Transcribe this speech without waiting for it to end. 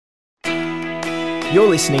You're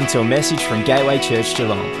listening to a message from Gateway Church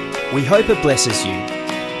Geelong. We hope it blesses you.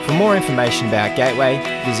 For more information about Gateway,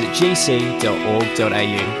 visit gc.org.au.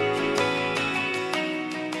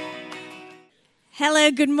 Hello,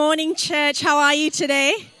 good morning, church. How are you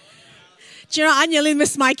today? Do you know, I nearly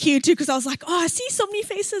missed my cue too because I was like, I see so many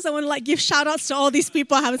faces. I want to give shout outs to all these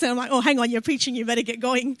people I haven't seen. I'm like, hang on, you're preaching. You better get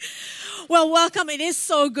going. Well, welcome. It is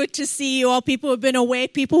so good to see you all. People who have been away,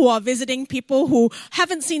 people who are visiting, people who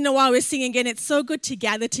haven't seen in a while. We're seeing again. It's so good to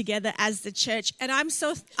gather together as the church. And I'm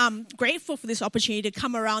so grateful for this opportunity to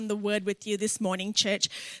come around the word with you this morning, church.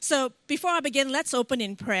 So before I begin, let's open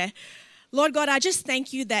in prayer. Lord God, I just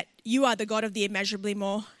thank you that you are the God of the immeasurably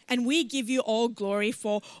more. And we give you all glory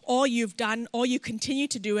for all you've done, all you continue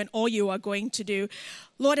to do, and all you are going to do.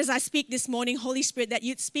 Lord, as I speak this morning, Holy Spirit, that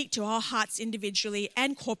you'd speak to our hearts individually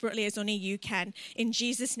and corporately as only you can. In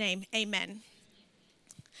Jesus' name, amen.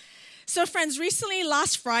 So friends, recently,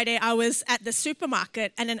 last Friday, I was at the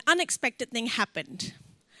supermarket and an unexpected thing happened.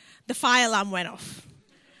 The fire alarm went off.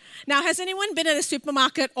 Now, has anyone been at a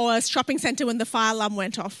supermarket or a shopping center when the fire alarm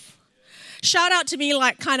went off? Shout out to me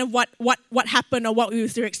kind of what happened or what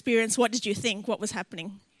was your experience. What did you think? What was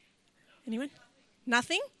happening? Anyone?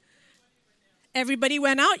 Nothing? Everybody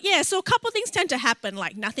went out? Yeah, so a couple things tend to happen.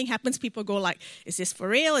 Nothing happens. People go is this for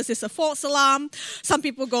real? Is this a false alarm? Some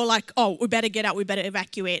people go we better get out. We better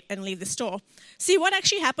evacuate and leave the store. See, what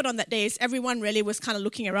actually happened on that day is everyone really was kind of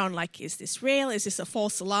looking around is this real? Is this a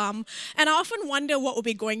false alarm? And I often wonder what would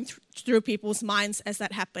be going through people's minds as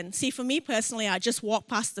that happened. See, for me personally, I just walked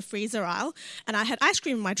past the freezer aisle and I had ice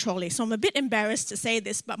cream in my trolley. So I'm a bit embarrassed to say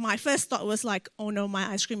this, but my first thought was oh no, my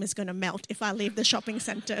ice cream is going to melt if I leave the shopping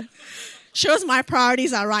center. Shows my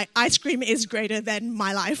priorities are right. Ice cream is greater than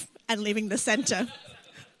my life and leaving the center.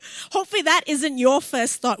 Hopefully that isn't your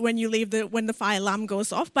first thought when you leave when the fire alarm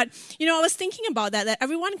goes off. But, I was thinking about that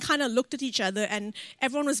everyone kind of looked at each other and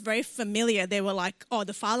everyone was very familiar. They were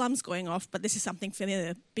the fire alarm's going off, but this is something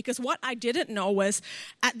familiar. Because what I didn't know was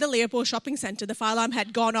at the Leopold Shopping Centre, the fire alarm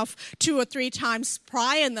had gone off 2 or 3 times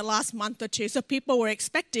prior in the last month or two. So people were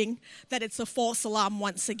expecting that it's a false alarm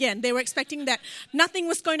once again. They were expecting that nothing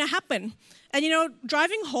was going to happen. And,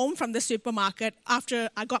 driving home from the supermarket after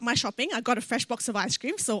I got my shopping, I got a fresh box of ice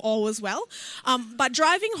cream, so all was well. But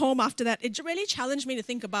driving home after that, it really challenged me to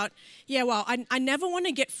think about, I never want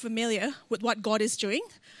to get familiar with what God is doing.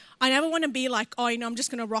 I never want to be I'm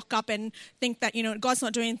just going to rock up and think that, God's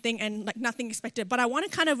not doing anything and nothing expected. But I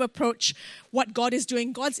want to kind of approach what God is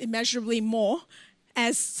doing, God's immeasurably more,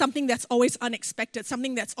 as something that's always unexpected,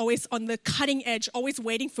 something that's always on the cutting edge, always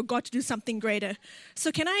waiting for God to do something greater.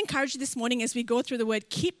 So can I encourage you this morning as we go through the word,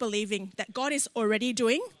 keep believing that God is already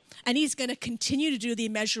doing and he's going to continue to do the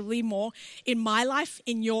immeasurably more in my life,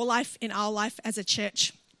 in your life, in our life as a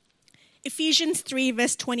church. Ephesians 3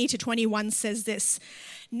 verse 20 to 21 says this,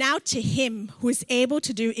 "Now to him who is able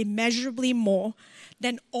to do immeasurably more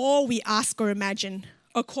than all we ask or imagine,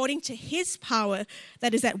 according to his power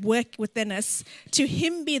that is at work within us, to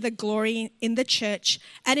him be the glory in the church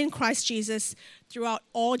and in Christ Jesus throughout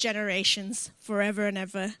all generations, forever and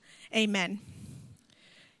ever. Amen."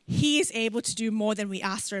 He is able to do more than we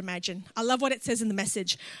ask or imagine. I love what it says in the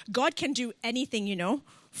message. God can do anything,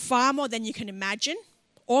 far more than you can imagine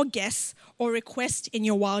or guess or request in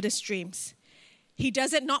your wildest dreams. He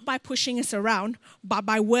does it not by pushing us around, but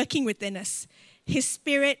by working within us. His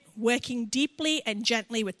Spirit working deeply and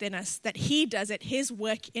gently within us, that he does it, his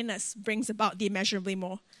work in us brings about the immeasurably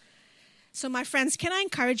more. So my friends, can I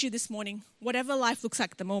encourage you this morning, whatever life looks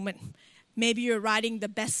like at the moment, maybe you're riding the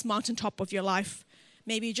best mountaintop of your life,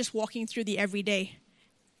 maybe you're just walking through the everyday,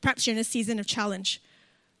 perhaps you're in a season of challenge.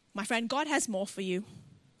 My friend, God has more for you,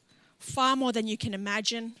 far more than you can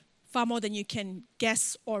imagine, far more than you can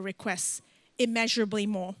guess or request, immeasurably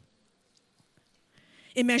more.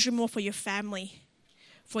 Immeasurably more for your family,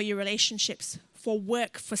 for your relationships, for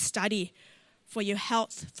work, for study, for your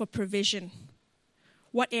health, for provision.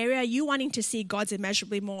 What area are you wanting to see God's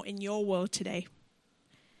immeasurably more in your world today?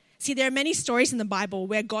 See, there are many stories in the Bible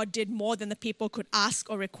where God did more than the people could ask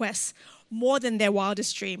or request, more than their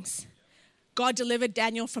wildest dreams. God delivered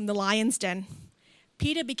Daniel from the lion's den.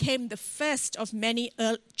 Peter became the first of many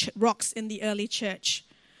rocks in the early church.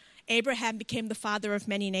 Abraham became the father of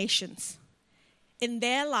many nations. In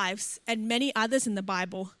their lives and many others in the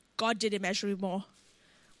Bible, God did immeasurably more.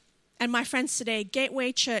 And my friends today,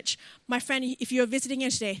 Gateway Church, my friend, if you're visiting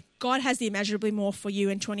here today, God has the immeasurably more for you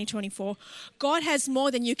in 2024. God has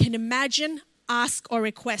more than you can imagine, ask, or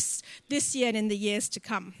request this year and in the years to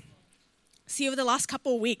come. See, over the last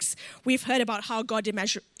couple of weeks, we've heard about how God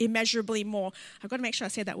immeasurably more. I've got to make sure I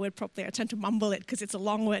say that word properly. I tend to mumble it because it's a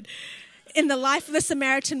long word. In the life of the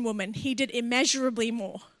Samaritan woman, he did immeasurably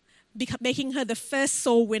more, making her the first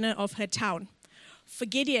soul winner of her town. For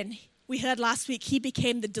Gideon, we heard last week, he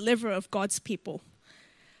became the deliverer of God's people.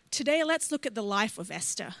 Today, let's look at the life of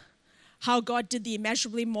Esther, how God did the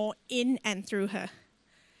immeasurably more in and through her.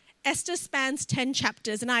 Esther spans 10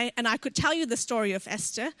 chapters, and I could tell you the story of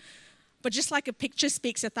Esther, but just like a picture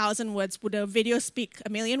speaks 1,000 words, would a video speak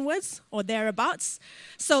 1,000,000 words or thereabouts?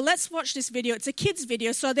 So let's watch this video. It's a kids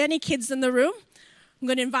video, so are there any kids in the room? I'm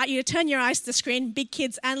going to invite you to turn your eyes to the screen, big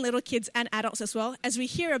kids and little kids and adults as well, as we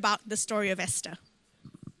hear about the story of Esther.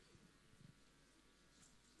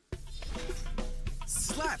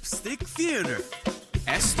 Slapstick Theater.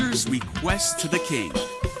 Esther's Request to the King.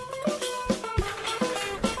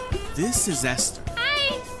 This is Esther,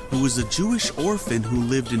 who was a Jewish orphan who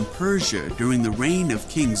lived in Persia during the reign of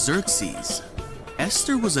King Xerxes.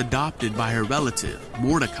 Esther was adopted by her relative,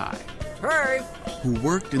 Mordecai, who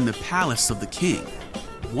worked in the palace of the king.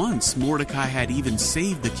 Once, Mordecai had even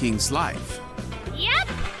saved the king's life. Yep.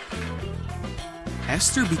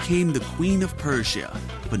 Esther became the queen of Persia,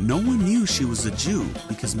 but no one knew she was a Jew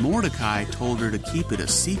because Mordecai told her to keep it a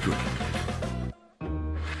secret.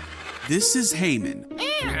 This is Haman,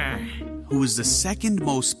 who is the second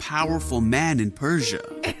most powerful man in Persia.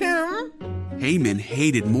 Haman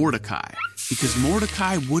hated Mordecai because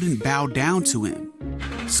Mordecai wouldn't bow down to him.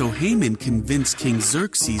 So Haman convinced King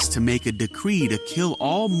Xerxes to make a decree to kill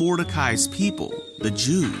all Mordecai's people, the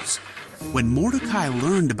Jews. When Mordecai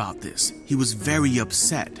learned about this, he was very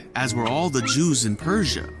upset, as were all the Jews in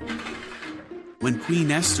Persia. When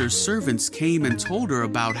Queen Esther's servants came and told her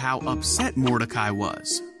about how upset Mordecai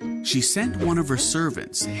was, she sent one of her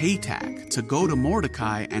servants, Haytak, to go to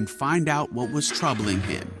Mordecai and find out what was troubling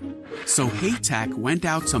him. So Haytak went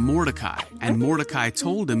out to Mordecai, and Mordecai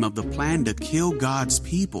told him of the plan to kill God's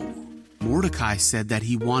people. Mordecai said that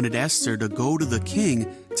he wanted Esther to go to the king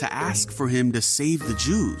to ask for him to save the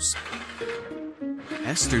Jews.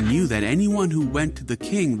 Esther knew that anyone who went to the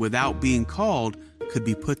king without being called could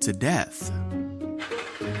be put to death.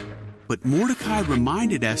 But Mordecai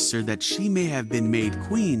reminded Esther that she may have been made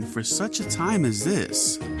queen for such a time as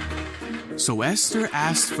this. So Esther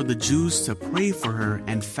asked for the Jews to pray for her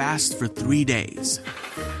and fast for 3 days.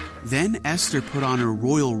 Then Esther put on her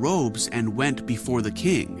royal robes and went before the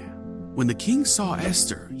king. When the king saw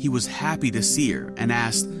Esther, he was happy to see her and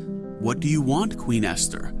asked, "What do you want, Queen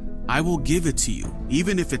Esther? I will give it to you,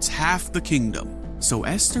 even if it's half the kingdom." So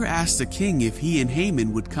Esther asked the king if he and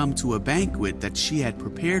Haman would come to a banquet that she had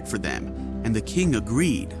prepared for them, and the king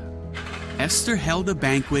agreed. Esther held a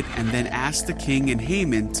banquet and then asked the king and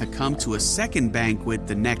Haman to come to a second banquet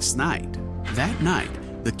the next night. That night,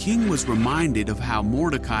 the king was reminded of how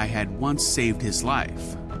Mordecai had once saved his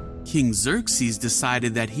life. King Xerxes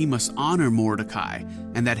decided that he must honor Mordecai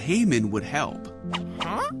and that Haman would help.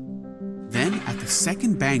 Then, at the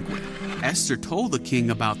second banquet, Esther told the king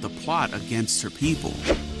about the plot against her people.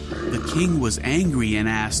 The king was angry and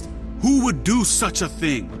asked, "Who would do such a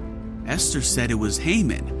thing?" Esther said it was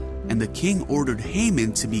Haman, and the king ordered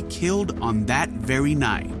Haman to be killed on that very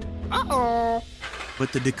night.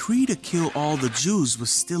 But the decree to kill all the Jews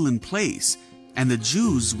was still in place, and the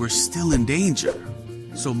Jews were still in danger.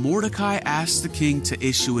 So Mordecai asked the king to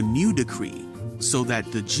issue a new decree so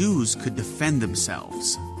that the Jews could defend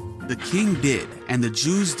themselves. The king did, and the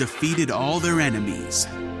Jews defeated all their enemies.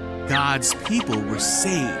 God's people were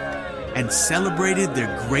saved and celebrated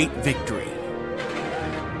their great victory.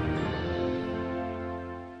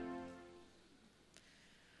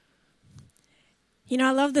 You know,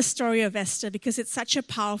 I love the story of Esther because it's such a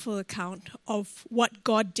powerful account of what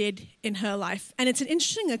God did in her life. And it's an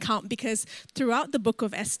interesting account because throughout the book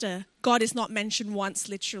of Esther, God is not mentioned once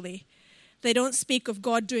literally. They don't speak of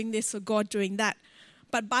God doing this or God doing that.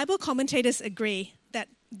 But Bible commentators agree that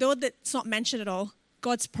though that's not mentioned at all,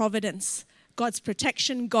 God's providence, God's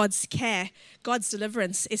protection, God's care, God's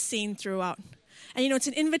deliverance is seen throughout. And you know, it's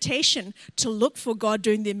an invitation to look for God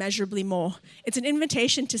doing the immeasurably more. It's an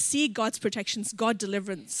invitation to see God's protections, God's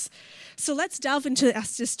deliverance. So let's delve into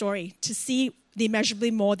Esther's story to see the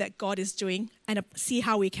immeasurably more that God is doing and see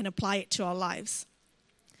how we can apply it to our lives.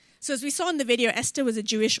 So as we saw in the video, Esther was a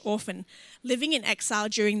Jewish orphan living in exile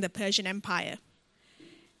during the Persian Empire.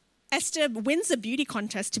 Esther wins a beauty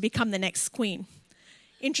contest to become the next queen.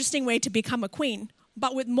 Interesting way to become a queen.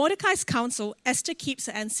 But with Mordecai's counsel, Esther keeps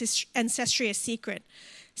her ancestry a secret.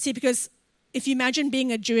 See, because if you imagine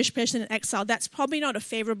being a Jewish person in exile, that's probably not a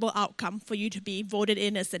favorable outcome for you to be voted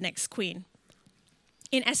in as the next queen.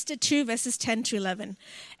 In Esther 2, verses 10 to 11,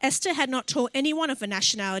 Esther had not told anyone of her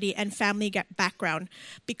nationality and family background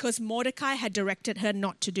because Mordecai had directed her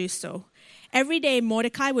not to do so. Every day,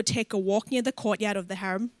 Mordecai would take a walk near the courtyard of the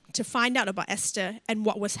harem to find out about Esther and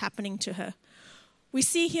what was happening to her. We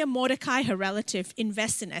see here Mordecai, her relative,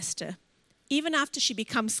 invests in Esther. Even after she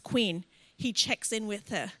becomes queen, he checks in with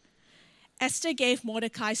her. Esther gave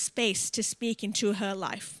Mordecai space to speak into her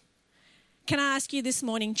life. Can I ask you this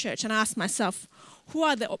morning, church, and I ask myself, who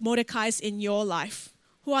are the Mordecais in your life?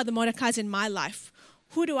 Who are the Mordecais in my life?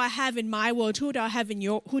 Who do I have in my world? Who do you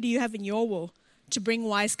have in your world to bring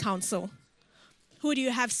wise counsel? Who do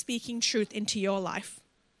you have speaking truth into your life?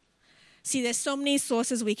 See, there's so many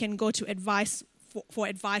sources we can go to for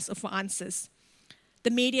advice or for answers.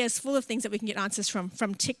 The media is full of things that we can get answers from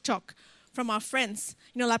TikTok, from our friends.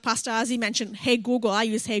 Like Pastor Ozzy mentioned, Hey Google. I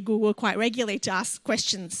use Hey Google quite regularly to ask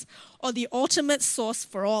questions. Or the ultimate source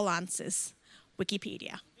for all answers,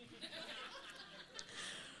 Wikipedia.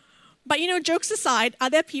 But jokes aside, are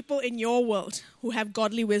there people in your world who have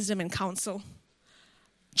godly wisdom and counsel?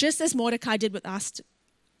 Just as Mordecai did with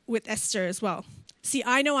Esther as well. See,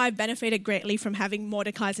 I know I've benefited greatly from having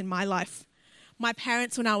Mordecais in my life. My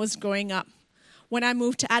parents, when I was growing up, when I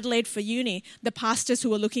moved to Adelaide for uni, the pastors who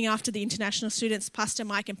were looking after the international students, Pastor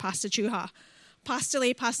Mike and Pastor Chuha, Pastor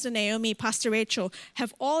Lee, Pastor Naomi, Pastor Rachel,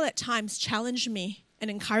 have all at times challenged me and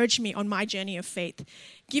encouraged me on my journey of faith,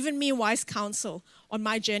 given me wise counsel on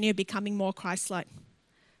my journey of becoming more Christ-like.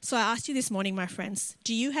 So I ask you this morning, my friends,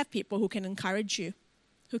 do you have people who can encourage you,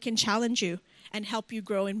 who can challenge you and help you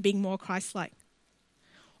grow in being more Christ-like?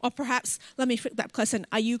 Or perhaps, let me flip that question,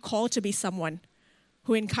 are you called to be someone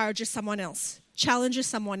who encourages someone else, challenges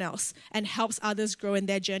someone else, and helps others grow in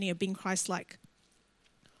their journey of being Christ-like?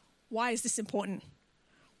 Why is this important?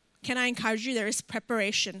 Can I encourage you? There is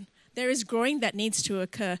preparation. There is growing that needs to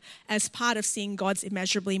occur as part of seeing God's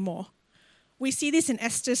immeasurably more. We see this in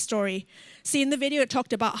Esther's story. See, in the video, it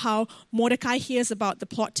talked about how Mordecai hears about the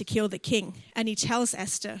plot to kill the king, and he tells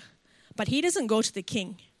Esther. But he doesn't go to the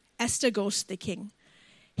king. Esther goes to the king.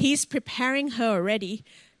 He's preparing her already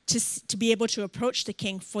to be able to approach the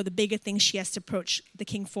king for the bigger things she has to approach the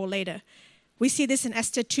king for later. We see this in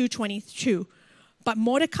Esther 2:22. But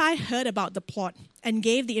Mordecai heard about the plot and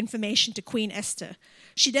gave the information to Queen Esther.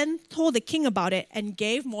 She then told the king about it and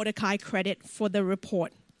gave Mordecai credit for the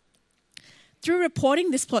report. Through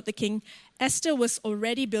reporting this plot to the king, Esther was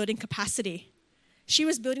already building capacity. She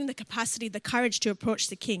was building the capacity, the courage to approach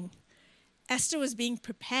the king. Esther was being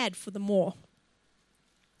prepared for the more.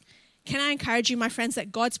 Can I encourage you, my friends,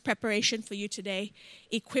 that God's preparation for you today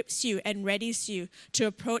equips you and readies you to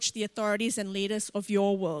approach the authorities and leaders of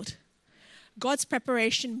your world? God's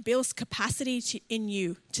preparation builds capacity in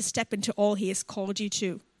you to step into all He has called you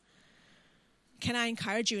to. Can I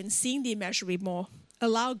encourage you in seeing the immeasurably more?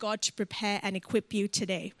 Allow God to prepare and equip you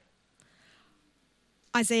today.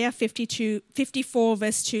 Isaiah 54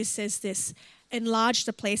 verse 2 says this, enlarge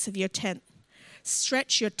the place of your tent.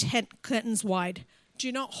 Stretch your tent curtains wide.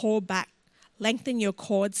 Do not hold back. Lengthen your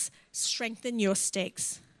cords. Strengthen your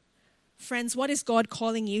stakes. Friends, what is God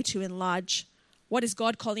calling you to enlarge? What is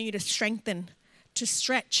God calling you to strengthen, to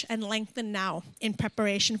stretch and lengthen now in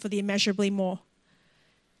preparation for the immeasurably more?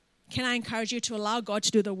 Can I encourage you to allow God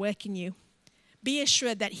to do the work in you? Be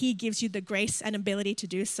assured that He gives you the grace and ability to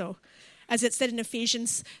do so. As it said in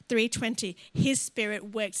Ephesians 3:20, His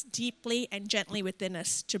Spirit works deeply and gently within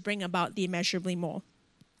us to bring about the immeasurably more.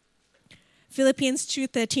 Philippians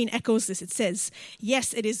 2:13 echoes this. It says,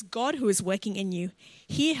 yes, it is God who is working in you.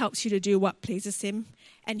 He helps you to do what pleases Him,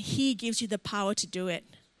 and He gives you the power to do it.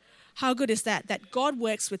 How good is that? That God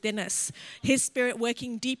works within us, His Spirit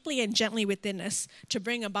working deeply and gently within us to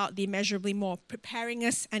bring about the immeasurably more, preparing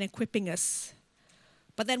us and equipping us.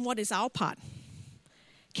 But then what is our part?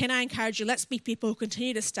 Can I encourage you, let's be people who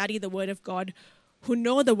continue to study the Word of God, who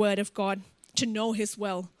know the Word of God, to know His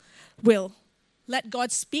will. Let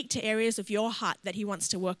God speak to areas of your heart that He wants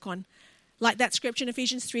to work on. Like that scripture in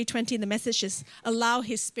Ephesians 3:20 in the messages, allow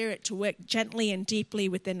His Spirit to work gently and deeply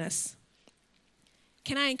within us.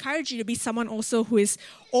 Can I encourage you to be someone also who is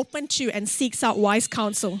open to and seeks out wise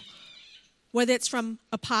counsel, whether it's from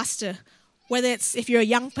a pastor, whether it's if you're a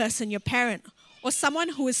young person, your parent, or someone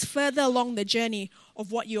who is further along the journey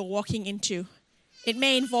of what you're walking into. It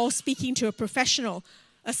may involve speaking to a professional,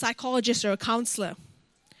 a psychologist, or a counselor.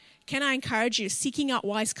 Can I encourage you, seeking out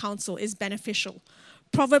wise counsel is beneficial.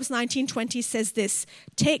 Proverbs 19:20 says this,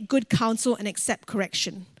 take good counsel and accept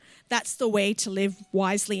correction. That's the way to live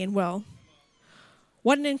wisely and well.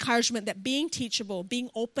 What an encouragement that being teachable, being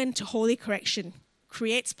open to holy correction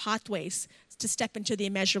creates pathways to step into the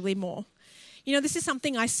immeasurably more. This is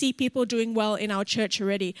something I see people doing well in our church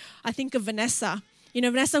already. I think of Vanessa.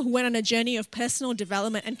 Vanessa, who went on a journey of personal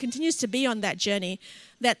development and continues to be on that journey,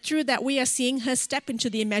 that through that we are seeing her step into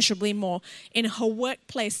the immeasurably more in her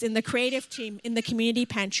workplace, in the creative team, in the community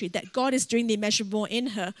pantry, that God is doing the immeasurable more in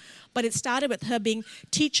her. But it started with her being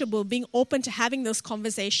teachable, being open to having those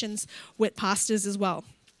conversations with pastors as well.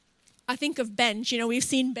 I think of Benj. We've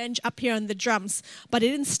seen Benj up here on the drums, but it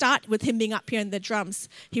didn't start with him being up here on the drums.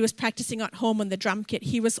 He was practicing at home on the drum kit.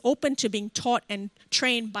 He was open to being taught and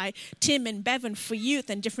trained by Tim and Bevan for youth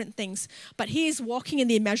and different things. But he is walking in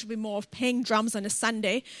the immeasurably more of playing drums on a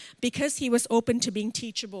Sunday because he was open to being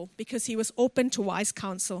teachable, because he was open to wise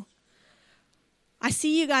counsel. I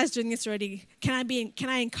see you guys doing this already. Can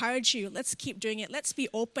I encourage you? Let's keep doing it. Let's be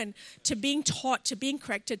open to being taught, to being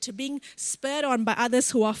corrected, to being spurred on by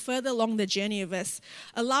others who are further along the journey of us.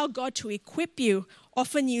 Allow God to equip you,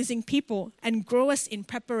 often using people, and grow us in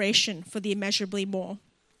preparation for the immeasurably more.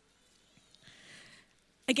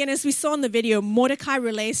 Again, as we saw in the video, Mordecai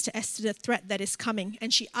relays to Esther the threat that is coming,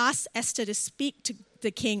 and she asks Esther to speak to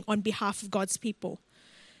the king on behalf of God's people.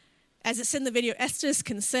 As it's in the video, Esther is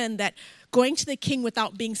concerned that going to the king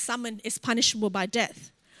without being summoned is punishable by death.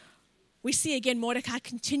 We see again Mordecai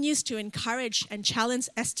continues to encourage and challenge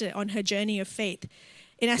Esther on her journey of faith.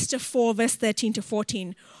 In Esther 4, verse 13 to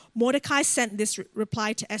 14, Mordecai sent this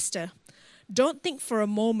reply to Esther. Don't think for a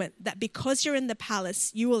moment that because you're in the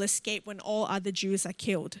palace, you will escape when all other Jews are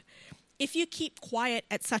killed. If you keep quiet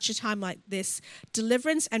at such a time like this,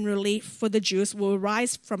 deliverance and relief for the Jews will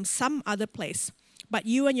arise from some other place, but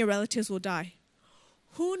you and your relatives will die.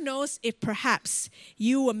 Who knows if perhaps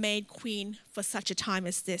you were made queen for such a time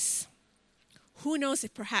as this? Who knows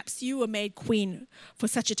if perhaps you were made queen for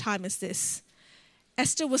such a time as this?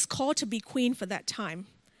 Esther was called to be queen for that time.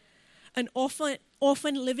 An orphan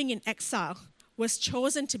living in exile was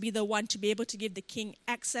chosen to be the one to be able to give the king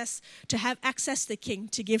access, to have access to the king,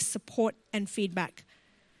 to give support and feedback.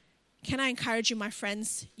 Can I encourage you, my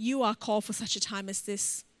friends? You are called for such a time as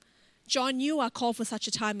this. John, you are called for such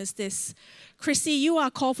a time as this. Chrissy, you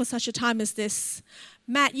are called for such a time as this.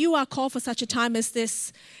 Matt, you are called for such a time as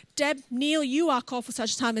this. Deb, Neil, you are called for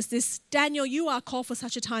such a time as this. Daniel, you are called for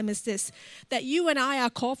such a time as this. That you and I are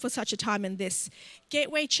called for such a time as this.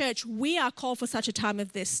 Gateway Church, we are called for such a time as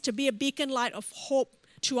this, to be a beacon light of hope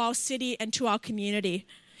to our city and to our community.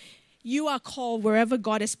 You are called wherever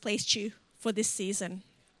God has placed you for this season.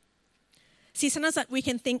 See, sometimes we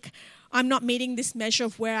can think, I'm not meeting this measure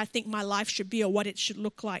of where I think my life should be or what it should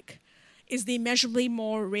look like. Is the immeasurably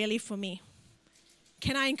more really for me?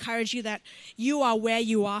 Can I encourage you that you are where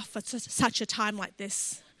you are for such a time like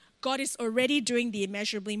this? God is already doing the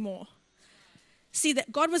immeasurably more. See,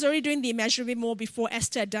 that God was already doing the immeasurably more before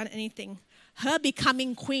Esther had done anything. Her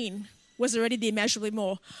becoming queen was already the immeasurably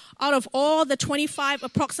more. Out of all the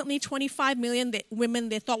approximately 25 million women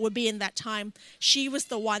they thought would be in that time, she was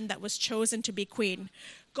the one that was chosen to be queen.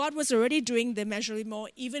 God was already doing the immeasurably more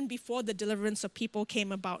even before the deliverance of people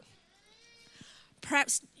came about.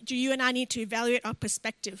 Perhaps do you and I need to evaluate our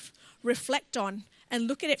perspective, reflect on, and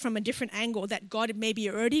look at it from a different angle, that God may be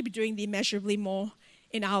already doing the immeasurably more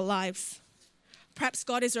in our lives. Perhaps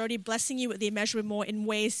God is already blessing you with the immeasurably more in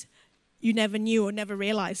ways you never knew or never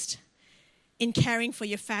realized. In caring for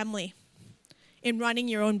your family, in running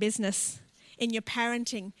your own business, in your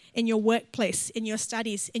parenting, in your workplace, in your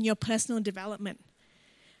studies, in your personal development.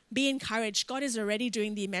 Be encouraged. God is already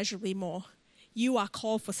doing the immeasurably more. You are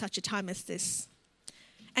called for such a time as this.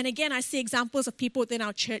 And again, I see examples of people within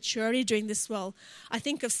our church who are already doing this well. I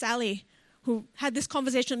think of Sally, who had this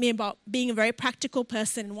conversation with me about being a very practical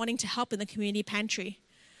person and wanting to help in the community pantry.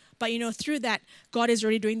 But through that, God is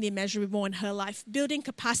already doing the immeasurably more in her life, building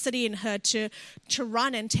capacity in her to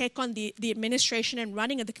run and take on the administration and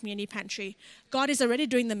running of the community pantry. God is already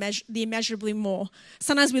doing the immeasurably more.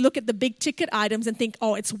 Sometimes we look at the big ticket items and think,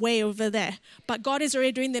 oh, it's way over there. But God is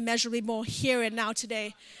already doing the immeasurably more here and now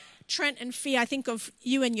today. Trent and Fee, I think of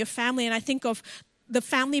you and your family, and I think of the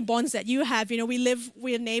family bonds that you have.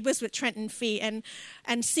 We're neighbors with Trent and Fee,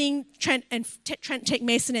 and seeing Trent take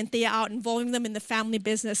Mason and Thea out, involving them in the family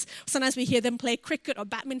business. Sometimes we hear them play cricket or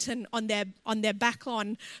badminton on their back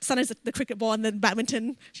lawn. Sometimes the cricket ball and the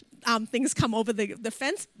badminton things come over the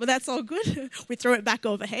fence, but that's all good. We throw it back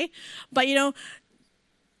over, hey? But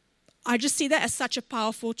I just see that as such a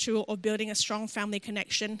powerful tool of building a strong family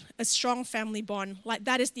connection, a strong family bond. Like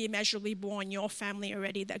that is the immeasurably more in your family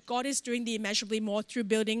already, that God is doing the immeasurably more through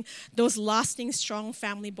building those lasting, strong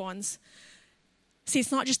family bonds. See,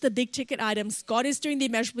 it's not just the big ticket items. God is doing the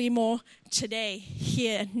immeasurably more today,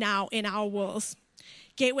 here, now, in our worlds.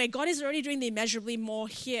 Gateway, God is already doing the immeasurably more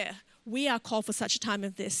here. We are called for such a time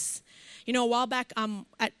as this. A while back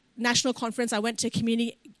national conference, I went to a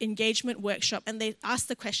community engagement workshop, and they asked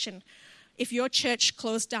the question, if your church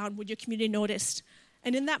closed down, would your community notice?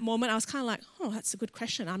 And in that moment, I was kind of like, oh, that's a good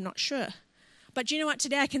question. I'm not sure. But you know what?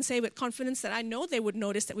 Today I can say with confidence that I know they would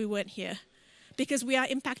notice that we weren't here, because we are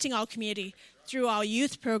impacting our community through our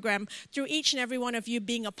youth program, through each and every one of you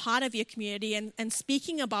being a part of your community and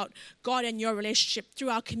speaking about God and your relationship, through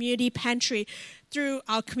our community pantry, through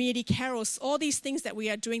our community carols, all these things that we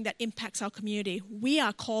are doing that impacts our community. We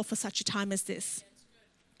are called for such a time as this.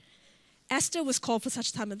 Esther was called for such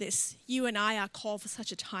a time as this. You and I are called for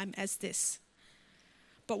such a time as this.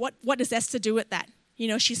 But what does Esther do with that? You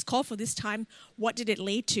know, she's called for this time. What did it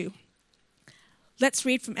lead to? Let's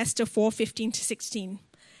read from Esther 4:15 to 16.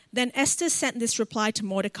 Then Esther sent this reply to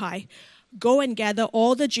Mordecai, "Go and gather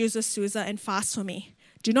all the Jews of Susa and fast for me.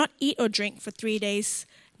 Do not eat or drink for 3 days,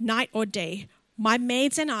 night or day. My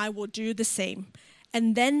maids and I will do the same.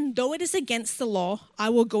 And then, though it is against the law, I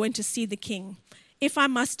will go in to see the king. If I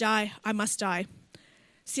must die, I must die."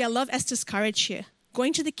 See, I love Esther's courage here.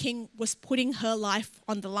 Going to the king was putting her life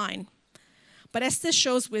on the line. But Esther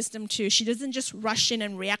shows wisdom too. She doesn't just rush in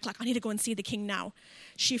and react like, I need to go and see the king now.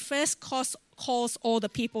 She first calls all the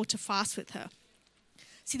people to fast with her.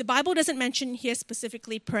 See, the Bible doesn't mention here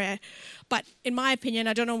specifically prayer, but in my opinion,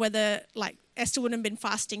 I don't know whether Esther wouldn't have been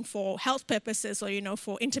fasting for health purposes or,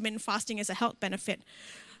 for intermittent fasting as a health benefit.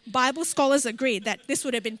 Bible scholars agree that this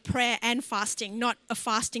would have been prayer and fasting, not a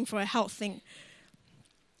fasting for a health thing.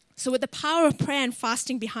 So with the power of prayer and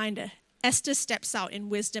fasting behind her, Esther steps out in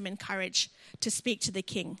wisdom and courage to speak to the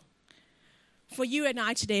king. For you and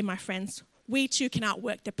I today, my friends, we too can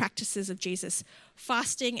outwork the practices of Jesus,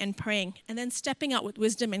 fasting and praying, and then stepping out with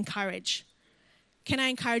wisdom and courage. Can I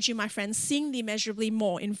encourage you, my friends, seeing the immeasurably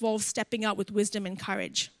more involves stepping out with wisdom and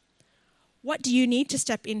courage. What do you need to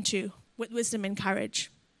step into with wisdom and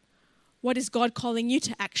courage? What is God calling you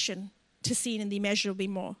to action to see in the immeasurably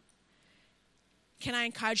more? Can I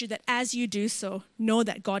encourage you that as you do so, know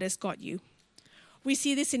that God has got you? We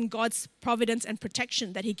see this in God's providence and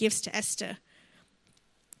protection that he gives to Esther.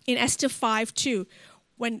 In Esther 5:2,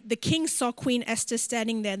 when the king saw Queen Esther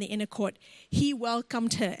standing there in the inner court, he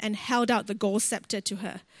welcomed her and held out the gold scepter to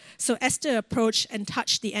her. So Esther approached and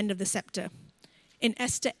touched the end of the scepter. In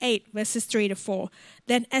Esther 8, verses 3 to 4,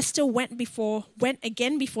 then Esther went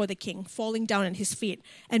again before the king, falling down at his feet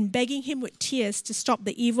and begging him with tears to stop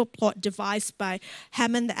the evil plot devised by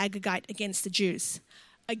Haman the Agagite against the Jews.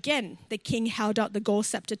 Again, the king held out the gold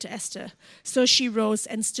scepter to Esther. So she rose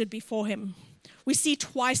and stood before him. We see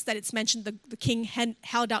twice that it's mentioned the king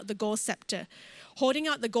held out the gold scepter. Holding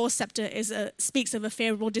out the gold scepter speaks of a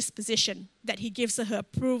favorable disposition, that he gives her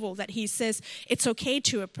approval, that he says it's okay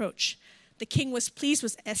to approach. The king was pleased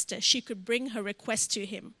with Esther. She could bring her request to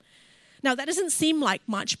him. Now, that doesn't seem like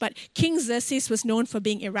much, but King Xerxes was known for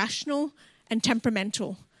being irrational and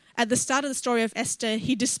temperamental. At the start of the story of Esther,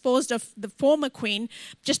 he disposed of the former queen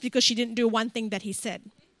just because she didn't do one thing that he said.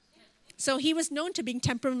 So he was known to being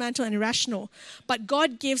temperamental and irrational. But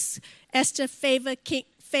God gives Esther favor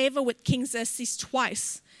with King Xerxes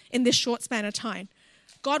twice in this short span of time.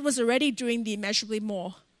 God was already doing the immeasurably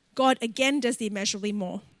more. God again does the immeasurably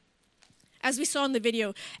more. As we saw in the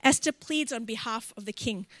video, Esther pleads on behalf of the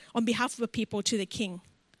king, on behalf of the people to the king.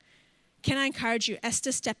 Can I encourage you,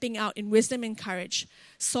 Esther stepping out in wisdom and courage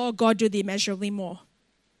saw God do the immeasurably more.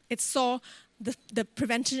 It saw the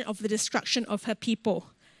prevention of the destruction of her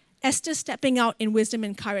people. Esther stepping out in wisdom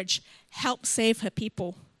and courage helped save her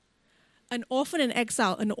people. An orphan in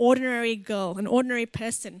exile, an ordinary girl, an ordinary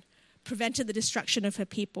person, prevented the destruction of her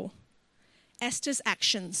people. Esther's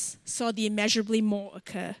actions saw the immeasurably more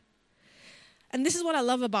occur. And this is what I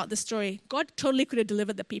love about the story. God totally could have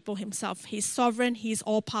delivered the people himself. He's sovereign, he's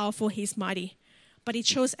all-powerful, he's mighty. But he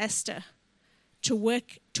chose Esther to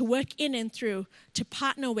work in and through, to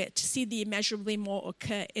partner with, to see the immeasurably more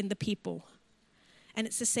occur in the people. And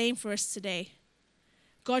it's the same for us today.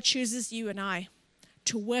 God chooses you and I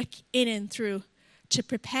to work in and through, to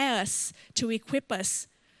prepare us, to equip us,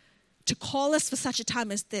 to call us for such a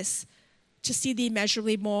time as this, to see the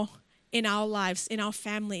immeasurably more in our lives, in our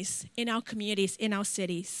families, in our communities, in our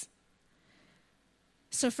cities.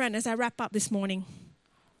 So friend, as I wrap up this morning,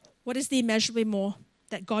 what is the immeasurably more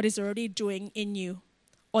that God is already doing in you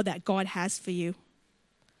or that God has for you?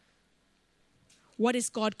 What is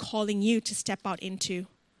God calling you to step out into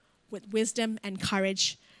with wisdom and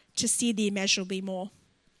courage to see the immeasurably more?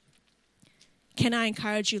 Can I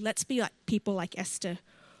encourage you, let's be like people like Esther,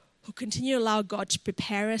 who continue to allow God to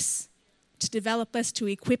prepare us, to develop us, to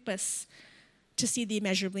equip us to see the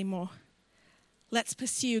immeasurably more. Let's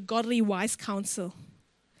pursue godly wise counsel.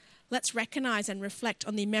 Let's recognize and reflect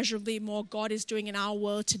on the immeasurably more God is doing in our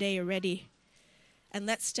world today already. And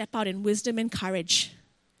let's step out in wisdom and courage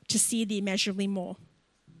to see the immeasurably more.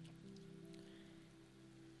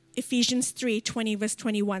 Ephesians 3:20 verse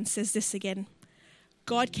 21 says this again.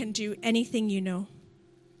 God can do anything you know,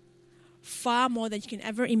 far more than you can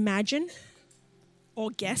ever imagine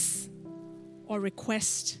or guess or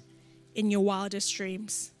request in your wildest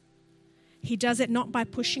dreams. He does it not by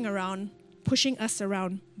pushing us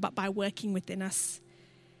around, but by working within us.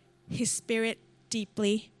 His Spirit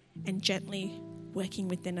deeply and gently working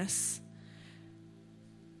within us.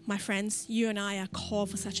 My friends, you and I are called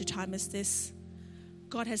for such a time as this.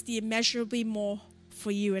 God has the immeasurably more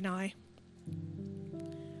for you and I.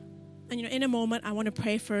 And in a moment, I want to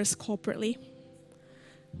pray for us corporately,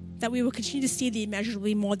 that we will continue to see the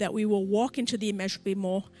immeasurably more, that we will walk into the immeasurably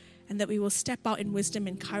more, and that we will step out in wisdom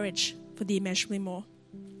and courage for the immeasurably more.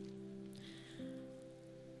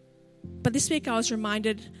 But this week I was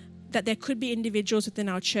reminded that there could be individuals within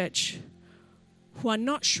our church who are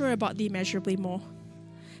not sure about the immeasurably more.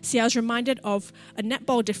 See, I was reminded of a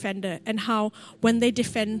netball defender and how when they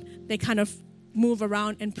defend, they kind of move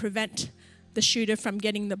around and prevent the shooter from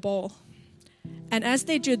getting the ball. And as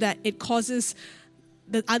they do that, it causes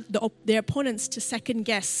their opponents to second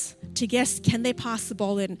guess, can they pass the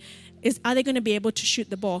ball in? Are they going to be able to shoot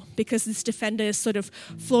the ball? Because this defender is sort of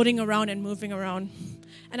floating around and moving around.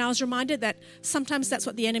 And I was reminded that sometimes that's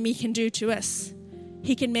what the enemy can do to us.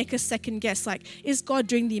 He can make us second guess, like, is God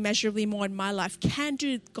doing the immeasurably more in my life?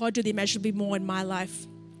 God do the immeasurably more in my life?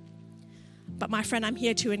 But my friend, I'm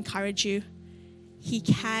here to encourage you. He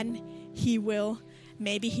can, he will,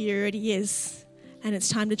 maybe he already is. And it's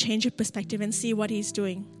time to change your perspective and see what he's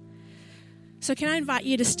doing. So can I invite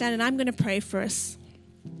you to stand, and I'm going to pray for us.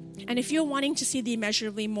 And if you're wanting to see the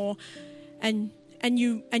immeasurably more and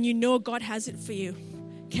you know God has it for you,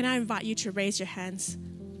 can I invite you to raise your hands?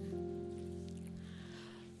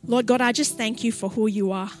 Lord God, I just thank you for who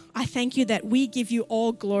you are. I thank you that we give you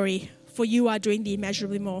all glory, for you are doing the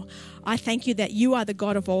immeasurably more. I thank you that you are the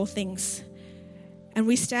God of all things. And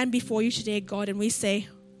we stand before you today, God, and we say,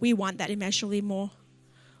 we want that immeasurably more.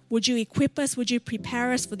 Would you equip us? Would you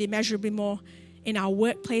prepare us for the immeasurably more in our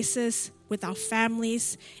workplaces, with our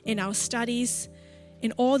families, in our studies,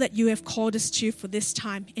 in all that you have called us to for this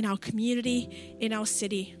time, in our community, in our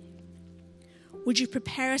city? Would you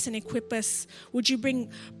prepare us and equip us? Would you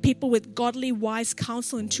bring people with godly, wise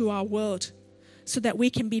counsel into our world so that we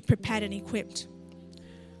can be prepared and equipped?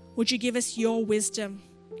 Would you give us your wisdom,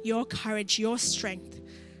 your courage, your strength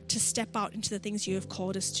to step out into the things you have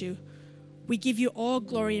called us to? We give you all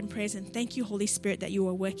glory and praise, and thank you, Holy Spirit, that you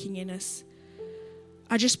are working in us.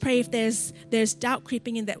 I just pray if there's doubt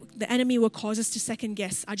creeping in, that the enemy will cause us to second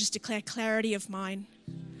guess, I just declare clarity of mind.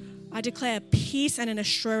 I declare a peace and an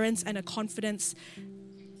assurance and a confidence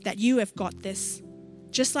that you have got this.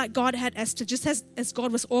 Just like God had Esther, just as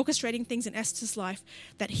God was orchestrating things in Esther's life,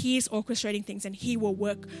 that he is orchestrating things and he will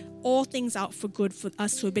work all things out for good for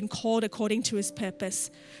us who have been called according to his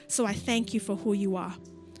purpose. So I thank you for who you are.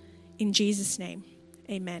 In Jesus' name,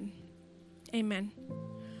 amen. Amen.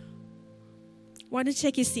 Why don't you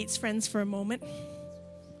take your seats, friends, for a moment?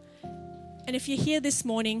 And if you're here this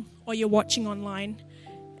morning or you're watching online,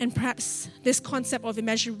 and perhaps this concept of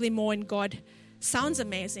immeasurably more in God sounds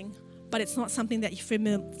amazing, but it's not something that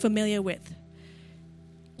you're familiar with,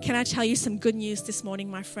 can I tell you some good news this morning,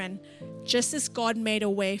 my friend? Just as God made a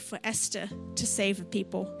way for Esther to save the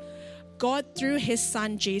people, God, through his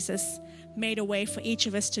son Jesus, made a way for each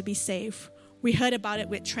of us to be saved. We heard about it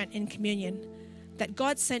with Trent in communion, that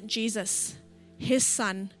God sent Jesus, his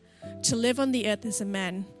son, to live on the earth as a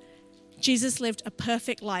man. Jesus lived a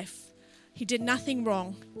perfect life. He did nothing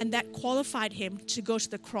wrong, and that qualified him to go to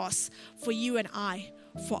the cross for you and I,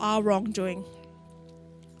 for our wrongdoing.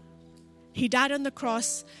 He died on the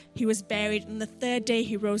cross, he was buried, and the third day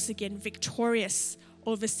he rose again, victorious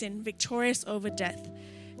over sin, victorious over death.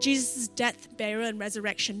 Jesus' death, burial, and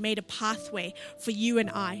resurrection made a pathway for you and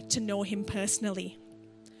I to know him personally.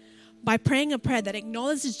 By praying a prayer that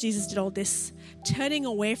acknowledges Jesus did all this, turning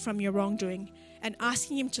away from your wrongdoing, and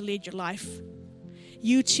asking him to lead your life,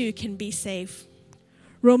 you too can be saved.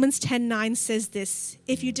 Romans 10:9 says this: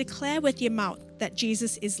 if you declare with your mouth that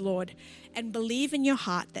Jesus is Lord and believe in your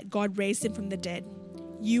heart that God raised him from the dead,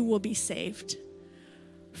 you will be saved.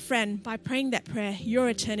 Friend, by praying that prayer, your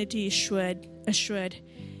eternity is assured.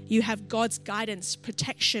 You have God's guidance,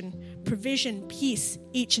 protection, provision, peace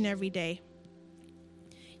each and every day.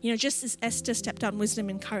 Just as Esther stepped out in wisdom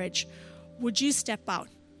and courage, would you step out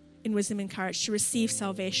in wisdom and courage to receive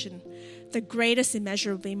salvation, the greatest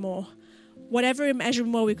immeasurably more? Whatever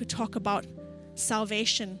immeasurably more we could talk about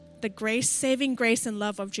salvation, the grace, saving grace and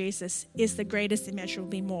love of Jesus is the greatest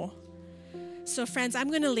immeasurably more. So friends, I'm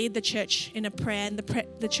going to lead the church in a prayer, and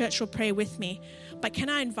the church will pray with me. But can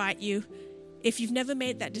I invite you, if you've never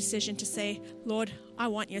made that decision to say, Lord, I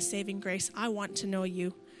want your saving grace, I want to know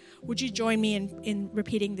you, would you join me in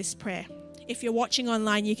repeating this prayer? If you're watching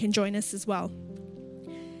online, you can join us as well.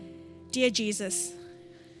 Dear Jesus,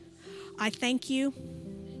 I thank you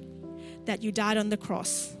that you died on the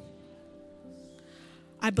cross.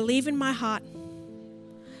 I believe in my heart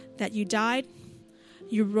that you died,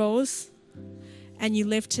 you rose, and you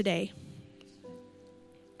live today.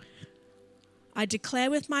 I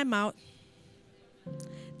declare with my mouth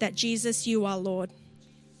that Jesus, you are Lord.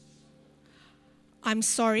 I'm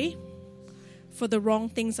sorry for the wrong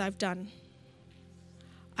things I've done.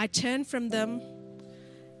 I turn from them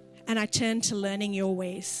and I turn to learning your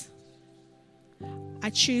ways.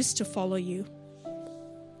 I choose to follow you.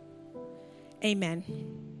 Amen.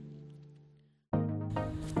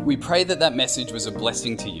 We pray that message was a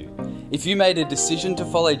blessing to you. If you made a decision to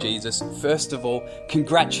follow Jesus, first of all,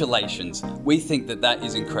 congratulations. We think that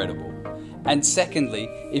is incredible. And secondly,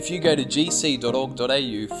 if you go to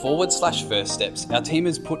gc.org.au/first steps, our team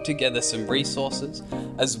has put together some resources,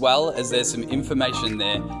 as well as there's some information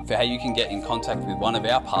there for how you can get in contact with one of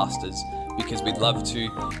our pastors, because we'd love to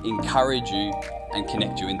encourage you and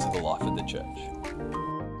connect you into the life of the church.